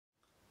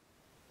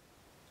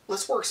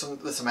let's work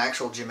with some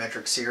actual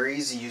geometric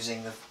series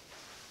using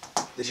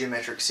the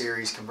geometric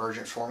series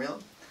convergence formula.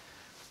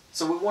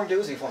 So what we want to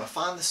do is we want to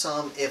find the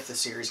sum if the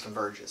series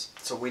converges.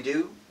 So we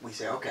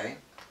say, okay,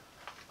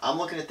 I'm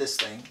looking at this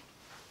thing.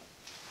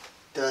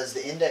 Does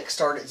the index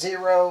start at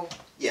 0?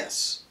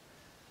 Yes.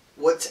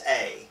 What's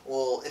A?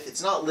 Well, if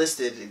it's not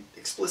listed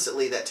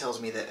explicitly, that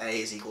tells me that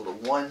A is equal to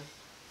 1.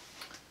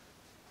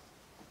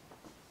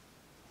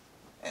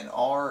 And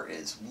R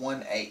is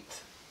 1/8.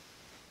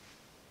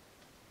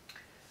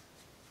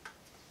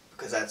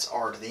 Because that's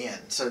R to the n.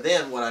 So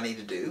then what I need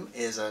to do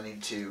is I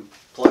need to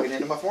plug it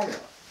into my formula.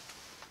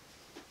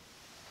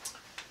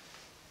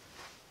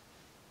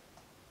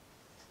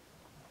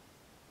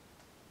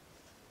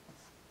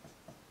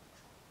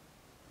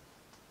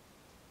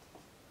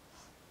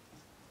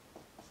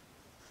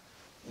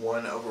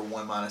 One over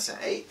 1 minus an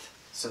eighth.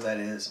 So that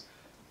is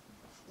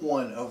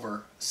 1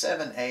 over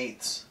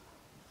 7/8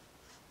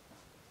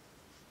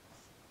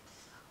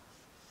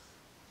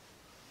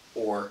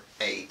 or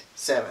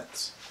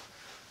 8/7.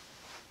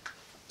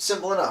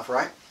 Simple enough,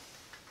 right?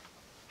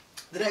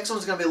 The next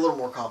one's going to be a little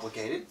more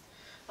complicated.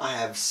 I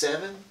have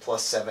 7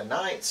 plus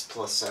 7/9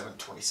 plus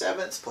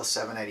 7/27 plus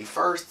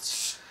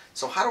 7/81.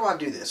 So how do I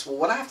do this? Well,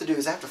 what I have to do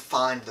is I have to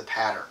find the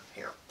pattern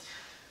here.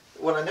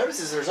 What I notice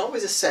is there's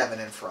always a 7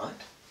 in front.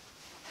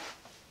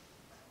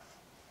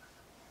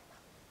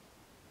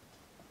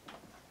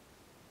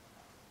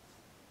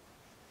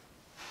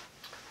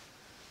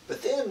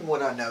 But then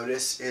what I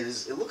notice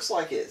is it looks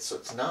like so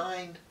it's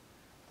 9,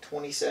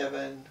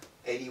 27,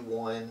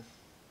 81.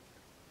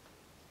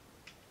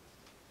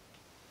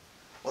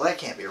 Well, that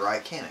can't be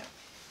right, can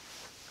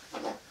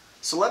it?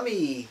 So let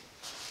me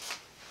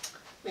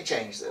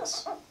change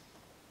this.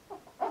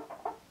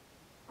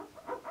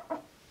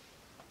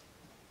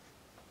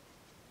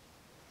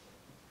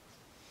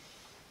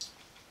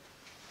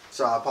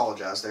 So I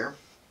apologize there.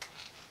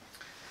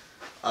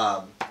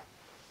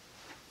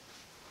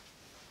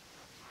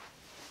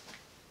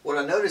 What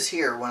I notice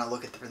here when I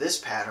look at this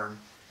pattern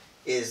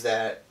is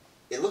that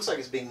it looks like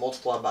it's being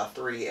multiplied by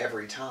 3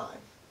 every time.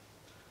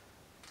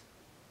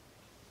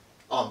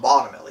 On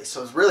bottom at least.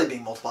 So it's really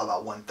being multiplied by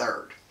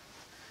 1/3.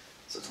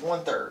 So it's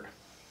 1/3.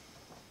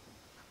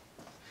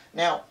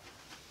 Now,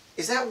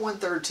 is that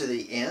 1/3 to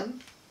the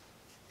n?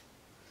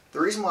 The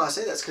reason why I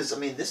say that is because, I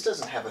mean, this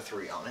doesn't have a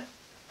 3 on it.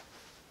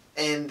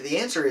 And the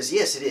answer is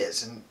yes, it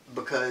is. And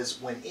because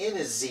when n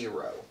is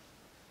 0,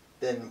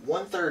 then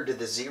 1/3 to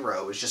the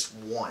 0 is just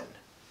 1.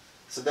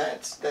 So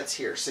that's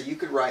here. So you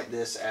could write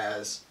this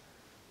as,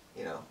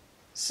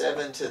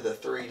 7 to the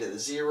 3 to the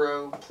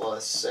 0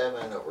 plus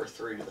 7 over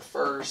 3 to the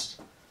first,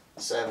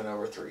 7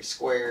 over 3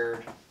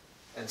 squared,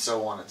 and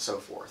so on and so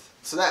forth.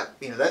 So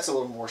that's a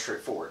little more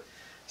straightforward.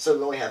 So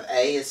then we have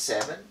A is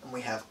 7, and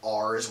we have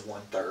R is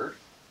 1/3.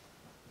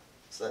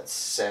 So that's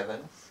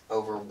 7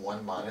 over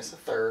 1 minus a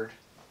third,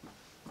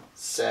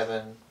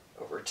 7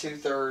 over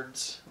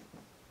 2/3,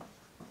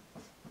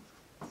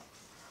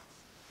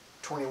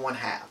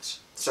 21/2.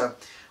 So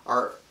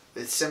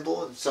it's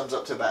simple. It sums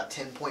up to about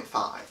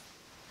 10.5.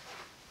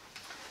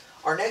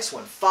 Our next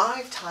one,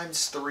 5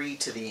 times 3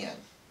 to the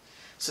n.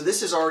 So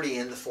this is already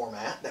in the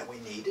format that we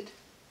needed.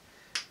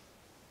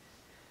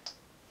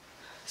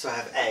 So I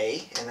have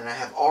A, and then I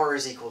have R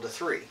is equal to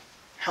 3.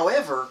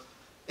 However,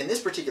 in this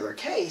particular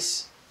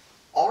case,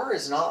 R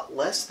is not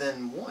less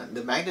than 1.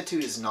 The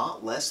magnitude is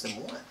not less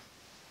than 1.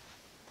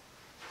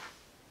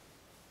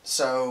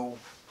 So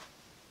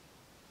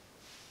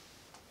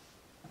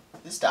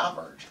this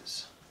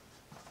diverges.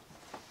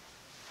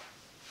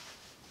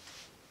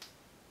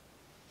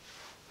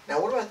 Now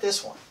what about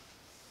this one?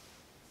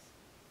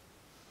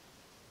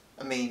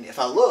 I mean, if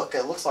I look,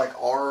 it looks like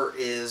R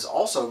is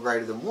also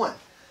greater than 1.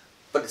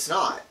 But it's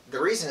not. The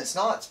reason it's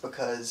not is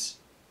because,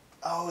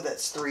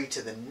 that's 3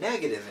 to the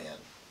negative n.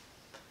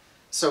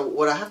 So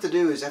what I have to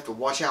do is I have to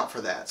watch out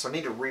for that. So I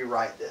need to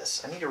rewrite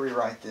this. I need to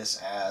rewrite this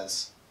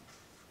as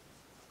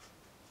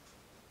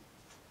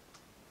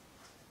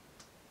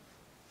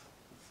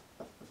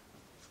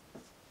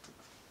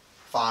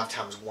 5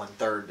 times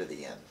 1/3 to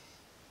the n.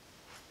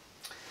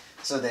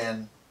 So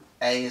then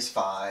A is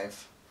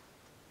 5,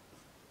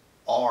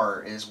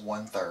 R is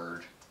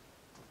 1/3,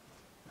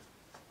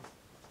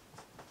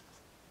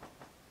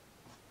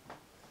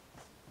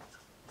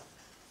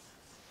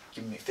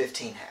 giving me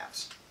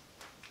 15/2.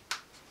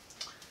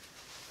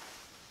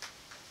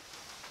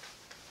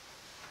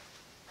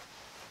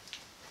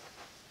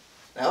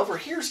 Now over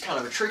here is kind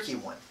of a tricky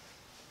one.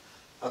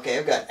 Okay,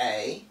 I've got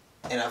A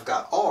and I've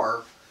got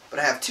R, but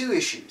I have 2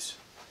 issues.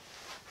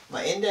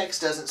 My index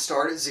doesn't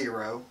start at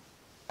 0,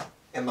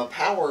 and my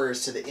power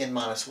is to the n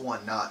minus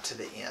 1, not to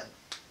the n.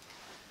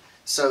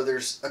 So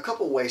there's a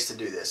couple ways to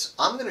do this.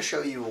 I'm going to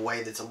show you a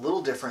way that's a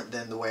little different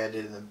than the way I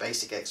did in the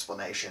basic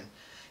explanation.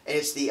 And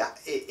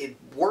it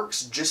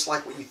works just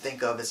like what you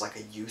think of as like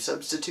a U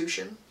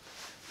substitution.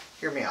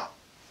 Hear me out.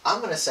 I'm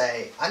going to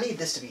say, I need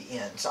this to be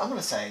n. So I'm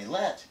going to say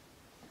let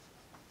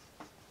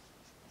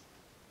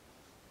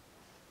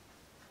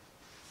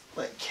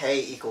k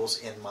equals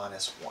n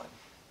minus 1.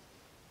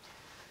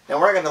 Now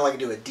we're not going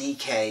to do a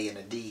dk and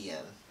a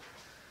dn.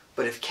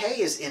 But if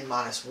k is n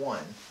minus 1,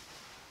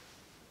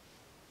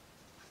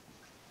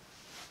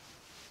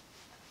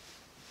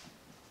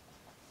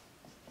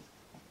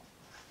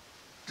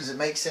 does it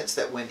make sense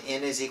that when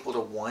n is equal to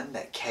 1,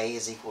 that k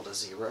is equal to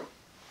 0?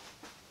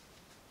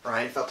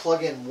 Right? If I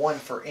plug in 1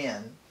 for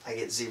n, I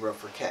get 0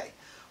 for k.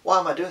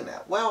 Why am I doing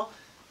that? Well,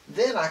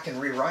 then I can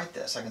rewrite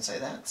this. I can say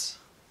that's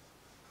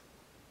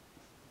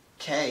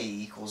k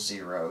equals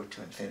 0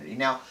 to infinity.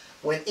 Now,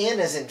 when n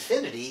is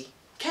infinity,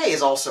 k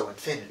is also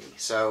infinity,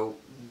 so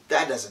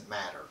that doesn't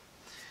matter.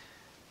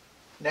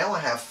 Now I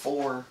have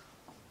 4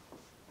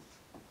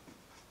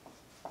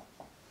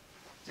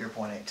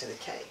 0.8 to the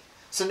k.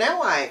 So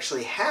now I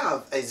actually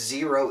have a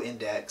 0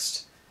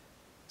 indexed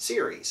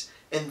series.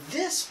 And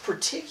this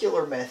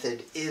particular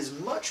method is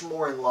much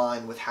more in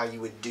line with how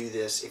you would do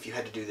this if you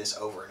had to do this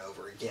over and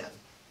over again.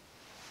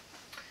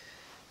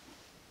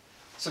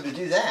 So to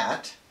do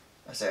that,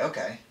 I say,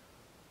 okay,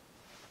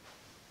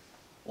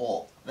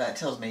 well, that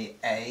tells me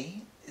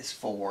A is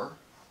 4,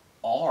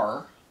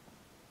 R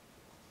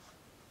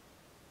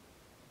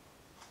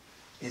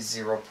is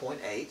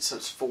 0.8, so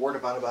it's 4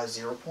 divided by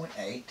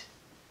 0.8,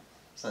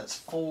 so that's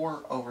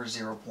 4 over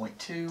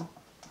 0.2,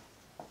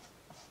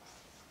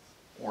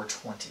 or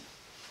 20.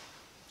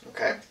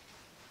 Okay,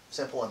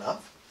 simple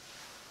enough.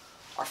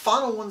 Our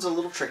final one's a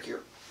little trickier.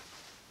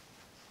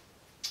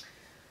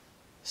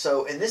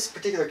 So in this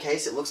particular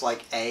case, it looks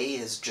like A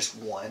is just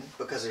 1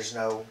 because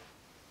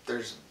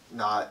there's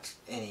not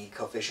any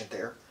coefficient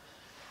there.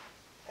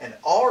 And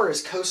R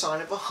is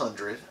cosine of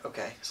 100.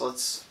 Okay, so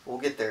we'll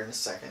get there in a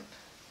second.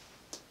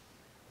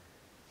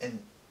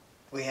 And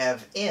we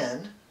have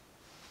N,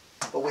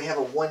 but we have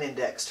a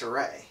 1-indexed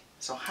array.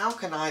 So how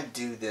can I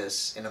do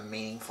this in a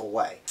meaningful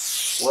way?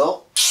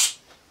 Well,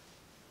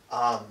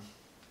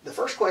 the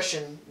first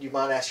question you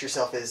might ask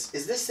yourself is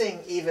this thing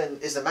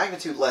is the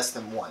magnitude less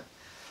than 1?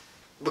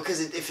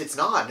 Because if it's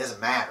not, it doesn't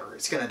matter.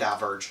 It's going to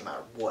diverge no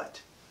matter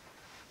what.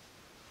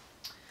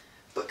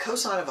 But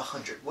cosine of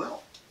 100,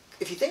 well,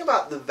 if you think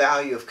about the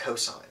value of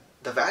cosine,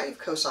 the value of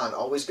cosine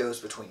always goes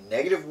between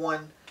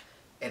 -1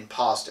 and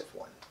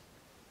 +1.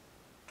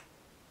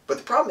 But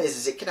the problem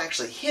is it can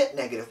actually hit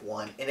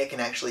 -1 and it can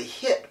actually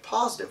hit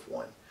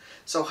 +1.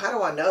 So how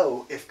do I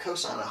know if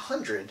cosine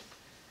 100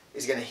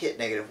 is going to hit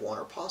 -1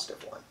 or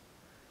 +1?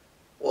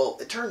 Well,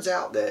 it turns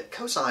out that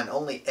cosine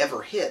only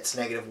ever hits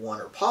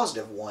 -1 or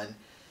 +1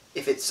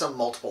 if it's some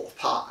multiple of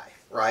pi,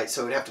 right?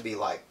 So it would have to be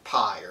like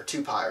pi or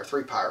 2 pi or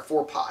 3 pi or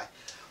 4 pi.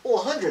 Well,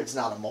 100 is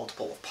not a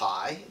multiple of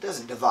pi. It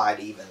doesn't divide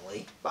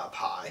evenly by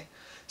pi.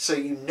 So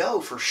you know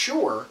for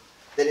sure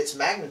that its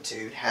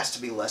magnitude has to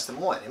be less than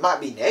 1. It might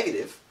be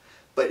negative,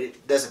 but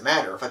it doesn't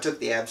matter. If I took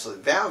the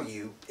absolute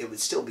value, it would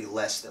still be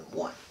less than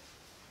 1.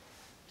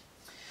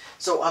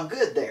 So I'm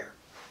good there.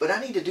 But I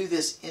need to do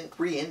this in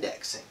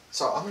re-indexing.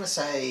 So I'm going to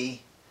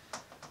say,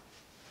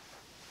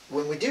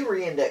 when we do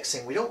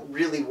re-indexing, we don't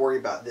really worry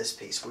about this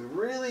piece. We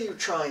really are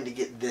trying to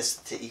get this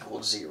to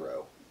equal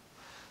 0.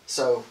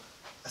 So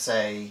I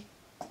say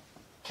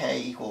k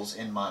equals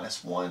n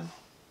minus 1.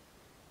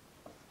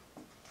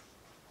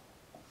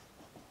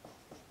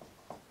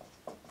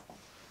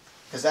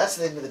 Because that's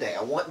the end of the day.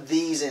 I want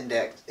these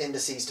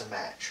indices to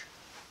match.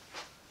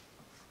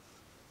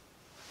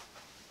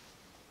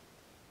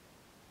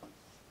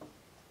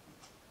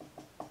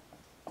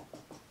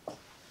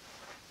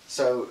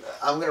 So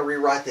I'm going to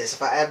rewrite this.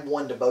 If I add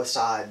 1 to both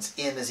sides,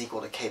 n is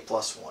equal to k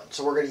plus 1.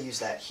 So we're going to use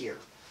that here.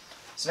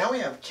 So now we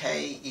have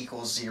k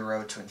equals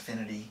 0 to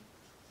infinity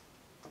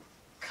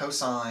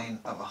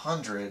cosine of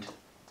 100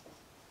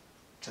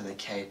 to the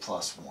k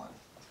plus 1.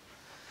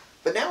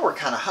 But now we're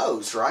kind of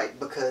hosed, right?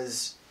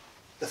 Because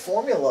the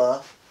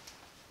formula,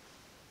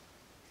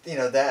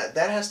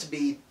 that has to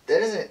be,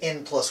 that isn't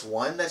n plus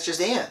 1, that's just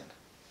n.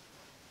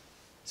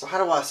 So how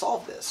do I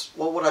solve this?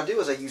 Well, what I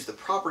do is I use the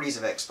properties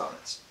of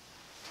exponents.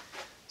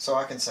 So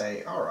I can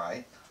say, all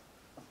right,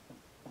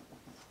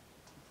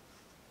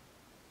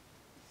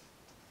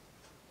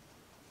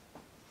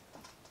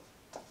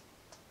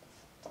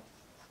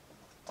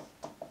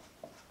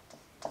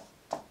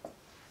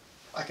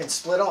 I can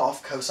split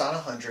off cosine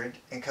 100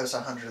 and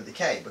cosine 100 to the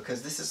k,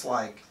 because this is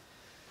like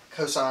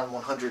cosine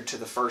 100 to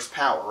the first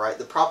power, right?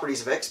 The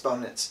properties of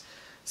exponents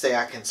say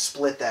I can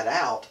split that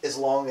out as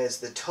long as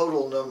the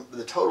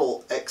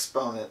total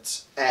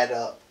exponents add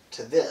up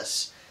to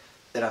this,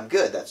 then I'm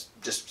good. That's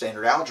just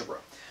standard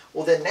algebra.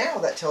 Well, then now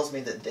that tells me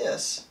that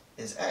this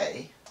is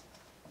A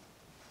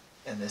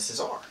and this is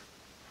R.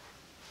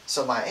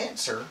 So my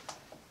answer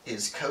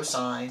is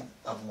cosine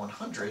of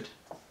 100,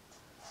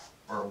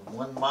 or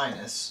 1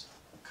 minus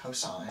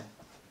cosine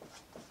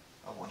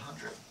of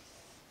 100.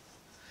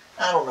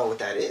 I don't know what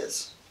that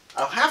is.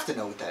 I don't have to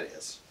know what that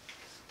is.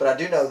 But I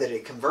do know that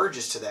it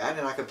converges to that,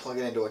 and I could plug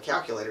it into a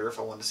calculator if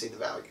I want to see the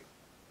value.